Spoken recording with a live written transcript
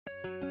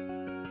Hello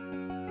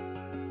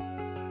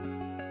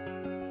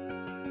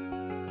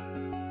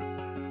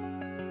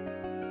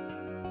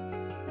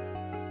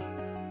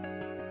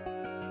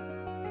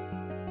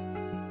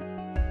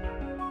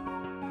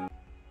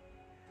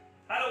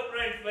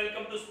friends,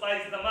 welcome to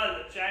Spice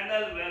Dhamal, the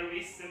channel where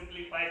we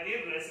simplify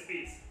the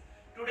recipes.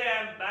 Today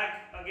I am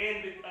back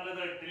again with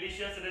another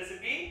delicious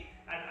recipe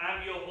and I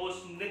am your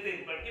host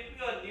Nitin. But if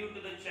you are new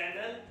to the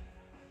channel,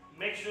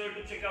 make sure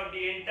to check out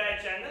the entire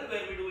channel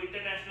where we do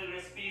international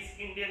recipes,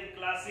 Indian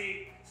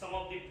classic, some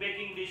of the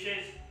baking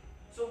dishes.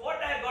 So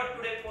what I got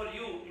today for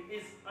you, it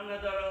is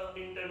another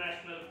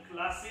international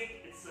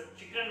classic. It's a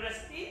chicken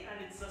recipe and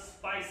it's a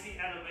spicy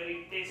and a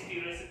very tasty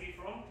recipe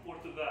from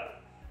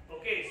Portugal.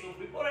 Okay, so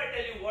before I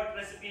tell you what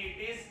recipe it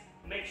is,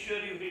 make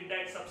sure you hit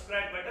that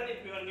subscribe button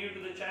if you are new to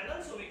the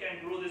channel so we can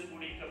grow this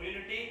foodie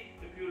community.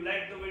 If you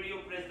like the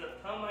video, press the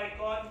thumb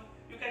icon.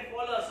 You can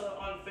follow us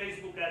on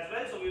Facebook as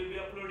well, so we will be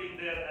uploading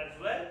there as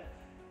well.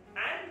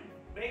 And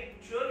make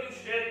sure you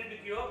share it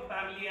with your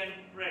family and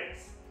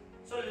friends.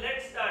 So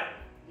let's start.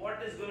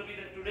 What is going to be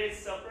the today's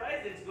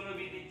surprise? It's going to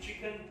be the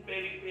chicken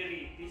peri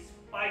peri, the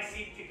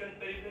spicy chicken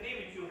peri peri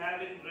which you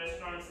have in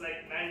restaurants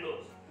like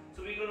Nando's.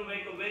 So we're going to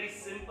make a very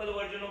simple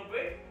version of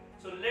it.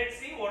 So let's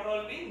see what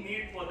all we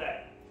need for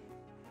that.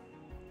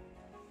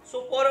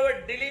 So for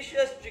our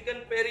delicious chicken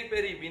peri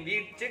peri, we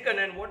need chicken,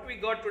 and what we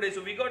got today,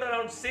 so we got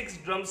around 6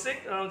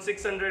 drumsticks, around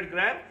 600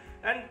 gram,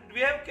 and we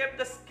have kept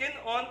the skin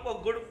on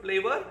for good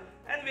flavor,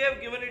 and we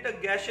have given it a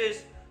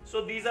gashes.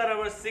 So these are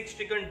our 6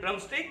 chicken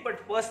drumsticks. But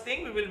first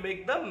thing, we will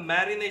make the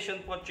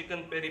marination for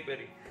chicken peri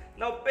peri.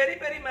 Now peri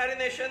peri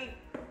marination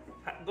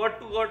got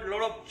a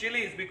lot of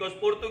chilies because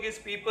Portuguese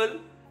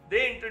people,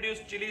 they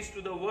introduced chilies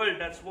to the world.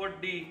 That's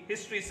what the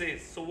history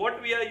says. So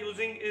what we are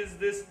using is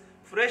this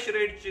fresh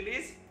red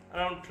chilies,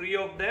 around 3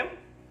 of them.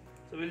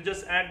 So we'll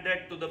just add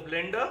that to the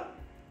blender.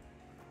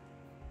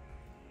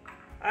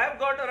 I have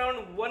got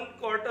around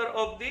 1/4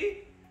 of the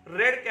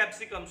red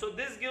capsicum. So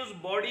this gives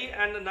body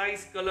and a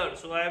nice color.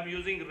 So I am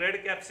using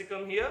red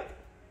capsicum here.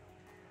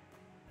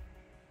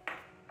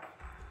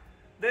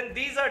 Then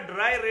these are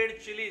dry red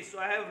chilies. So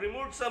I have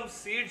removed some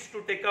seeds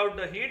to take out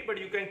the heat, but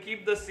you can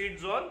keep the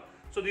seeds on.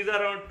 So these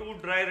are around 2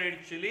 dry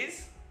red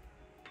chilies.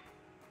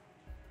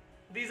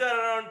 These are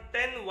around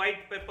 10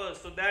 white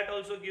peppers. So that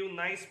also gives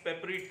nice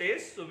peppery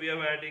taste. So we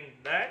are adding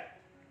that.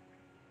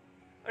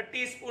 A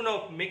teaspoon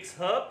of mixed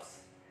herbs.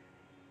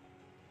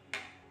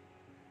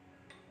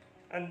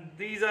 And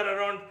these are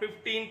around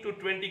 15 to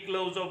 20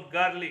 cloves of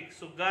garlic.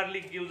 So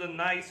garlic gives a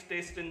nice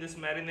taste in this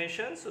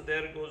marination. So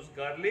there goes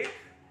garlic.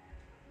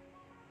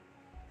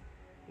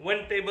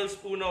 1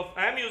 tablespoon of,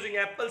 I am using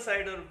apple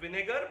cider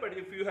vinegar, but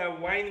if you have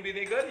wine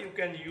vinegar, you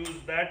can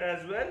use that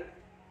as well.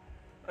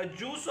 A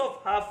juice of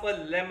half a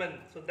lemon.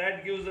 So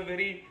that gives a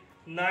very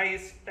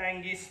nice,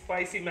 tangy,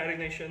 spicy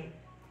marination.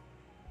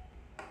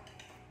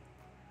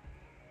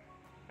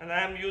 And I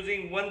am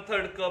using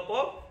 1/3 cup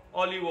of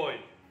olive oil.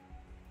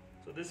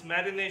 So this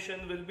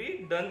marination will be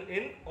done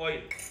in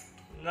oil.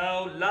 Now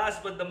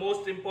last but the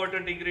most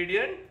important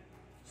ingredient,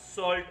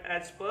 salt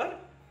as per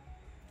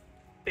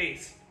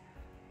taste.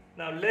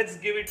 Now let's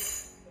give it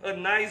a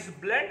nice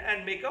blend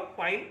and make a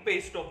fine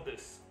paste of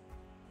this.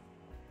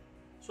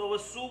 So our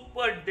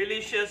super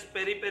delicious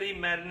peri peri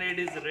marinade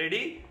is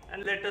ready,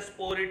 and let us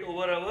pour it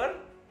over our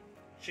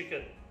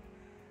chicken.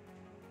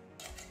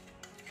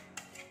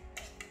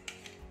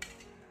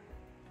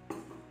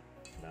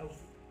 Now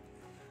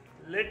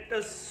let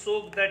us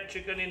soak that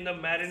chicken in the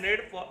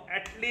marinade for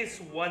at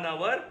least 1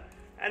 hour,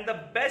 and the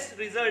best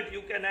result,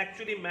 you can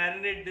actually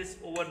marinate this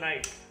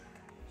overnight.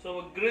 So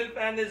our grill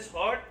pan is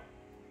hot.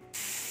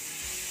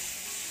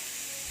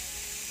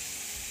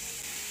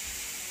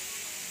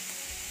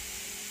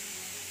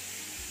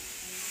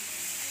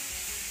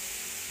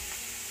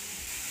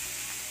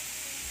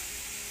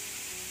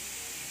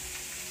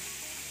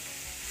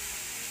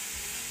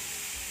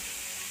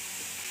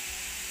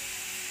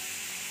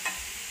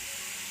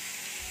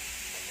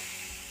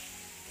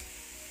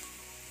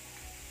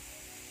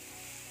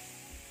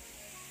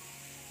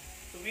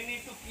 So we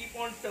need to keep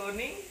on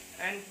turning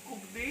and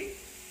cook the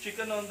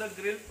chicken on the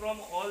grill from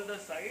all the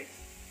sides,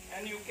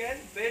 and you can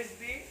base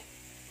the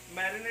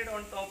marinade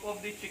on top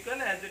of the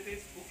chicken as it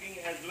is cooking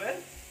as well.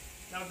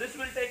 Now this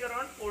will take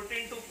around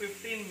 14 to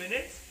 15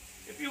 minutes.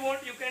 If you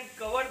want, you can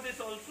cover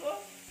this also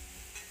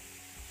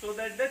so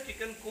that the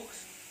chicken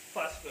cooks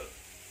faster.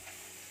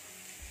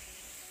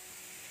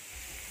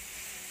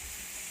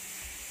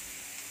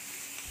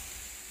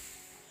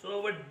 So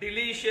our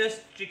delicious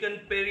chicken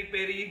peri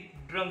peri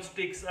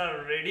drumsticks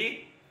are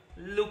ready.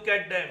 Look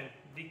at them,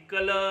 the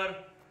color,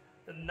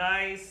 the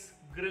nice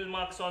grill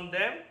marks on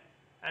them,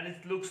 and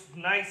it looks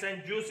nice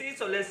and juicy.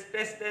 So let's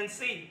test and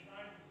see.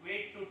 Can't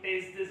wait to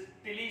taste this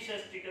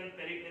delicious chicken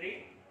peri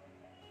peri.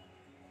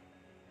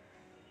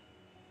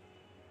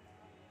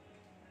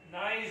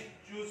 Nice,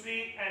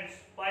 juicy and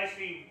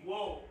spicy.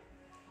 Whoa!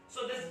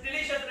 So this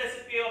delicious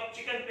recipe of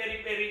chicken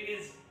peri peri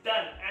is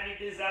done, and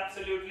it is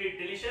absolutely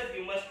delicious.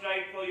 You must try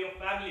it for your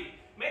family.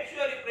 Make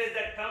sure you press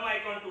that thumb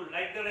icon to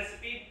like the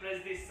recipe.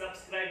 Press the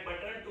subscribe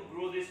button to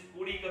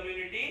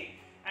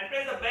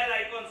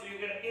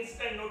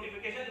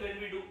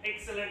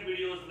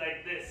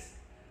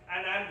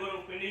and I'm going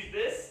to finish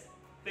this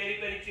peri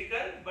peri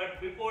chicken. But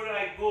before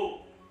I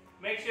go,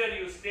 make sure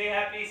you stay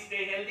happy,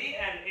 stay healthy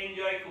and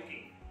enjoy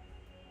cooking.